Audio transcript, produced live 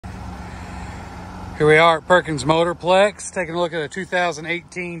Here we are at Perkins Motorplex, taking a look at a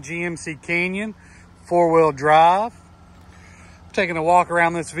 2018 GMC Canyon, 4-wheel drive. Taking a walk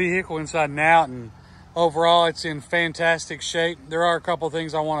around this vehicle inside and out, and overall it's in fantastic shape. There are a couple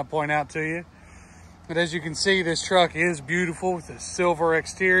things I want to point out to you. But as you can see, this truck is beautiful with a silver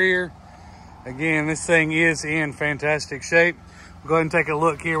exterior. Again, this thing is in fantastic shape. We'll go ahead and take a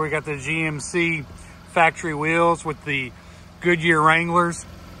look here. We got the GMC factory wheels with the Goodyear Wranglers.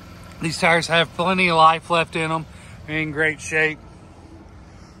 These tires have plenty of life left in them. They're in great shape.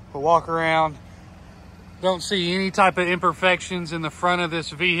 We'll walk around. Don't see any type of imperfections in the front of this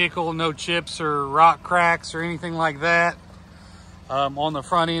vehicle. No chips or rock cracks or anything like that on the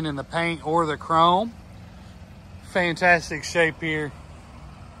front end in the paint or the chrome. Fantastic shape here.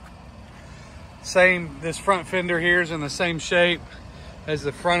 This front fender here is in the same shape as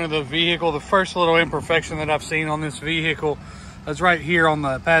the front of the vehicle. The first little imperfection that I've seen on this vehicle is right here on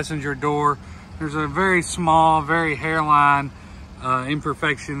the passenger door. There's a very small, very hairline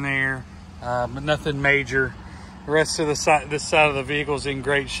imperfection there, but nothing major. The rest of this side of the vehicle is in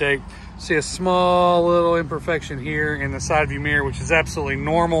great shape. See a small little imperfection here in the side view mirror, which is absolutely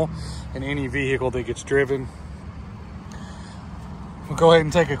normal in any vehicle that gets driven. We'll go ahead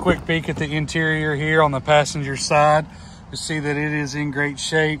and take a quick peek at the interior here on the passenger side. You see that it is in great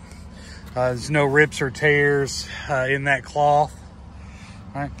shape. There's no rips or tears in that cloth.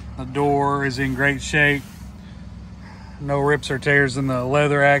 All right. The door is in great shape. No rips or tears in the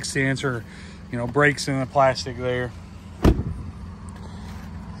leather accents or, breaks in the plastic there.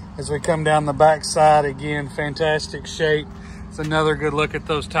 As we come down the back side, again, fantastic shape. It's another good look at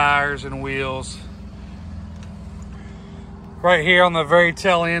those tires and wheels. Right here on the very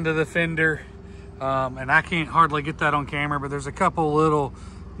tail end of the fender, and I can't hardly get that on camera, but there's a couple little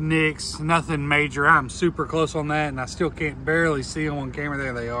nicks, nothing major. I'm super close on that, and I still can't barely see them on camera.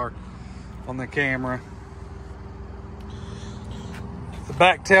 There they are on the camera. The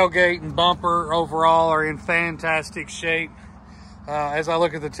back tailgate and bumper overall are in fantastic shape. As I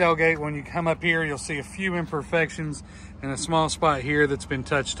look at the tailgate, when you come up here, you'll see a few imperfections and a small spot here that's been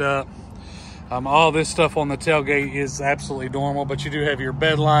touched up. All this stuff on the tailgate is absolutely normal, but you do have your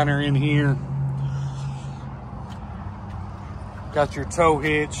bed liner in here. Got your tow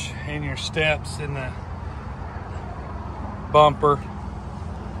hitch and your steps in the bumper.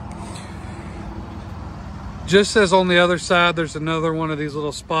 Just as on the other side, there's another one of these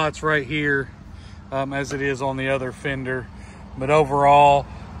little spots right here, as it is on the other fender. But overall,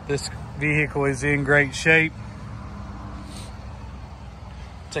 this vehicle is in great shape.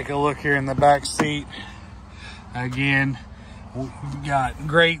 Take a look here in the back seat. Again, we got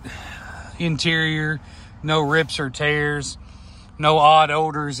great interior, no rips or tears. No odd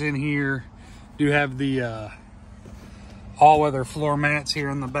odors in here. Do have the all-weather floor mats here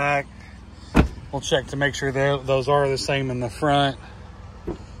in the back. We'll check to make sure that those are the same in the front.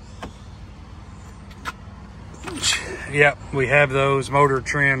 Yep, we have those Motor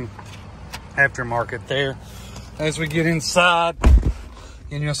Trend aftermarket there. As we get inside,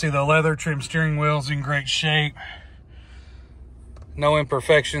 and you'll see the leather trim steering wheel's in great shape. No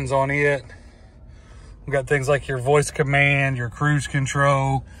imperfections on it. We've got things like your voice command, your cruise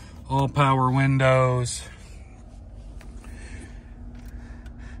control, all power windows.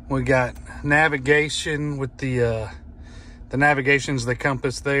 We got navigation with the navigation's the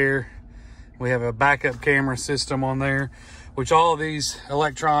compass there. We have a backup camera system on there, which all of these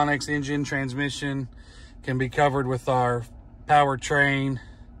electronics, engine, transmission can be covered with our powertrain,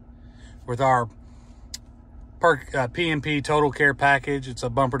 with our P&P Total Care package. It's a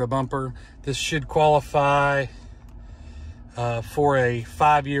bumper to bumper. This should qualify for a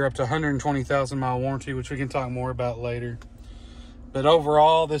 5-year up to 120,000 mile warranty, which we can talk more about later. But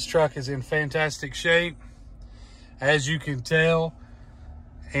overall, this truck is in fantastic shape, as you can tell.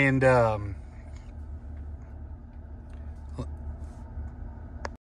 And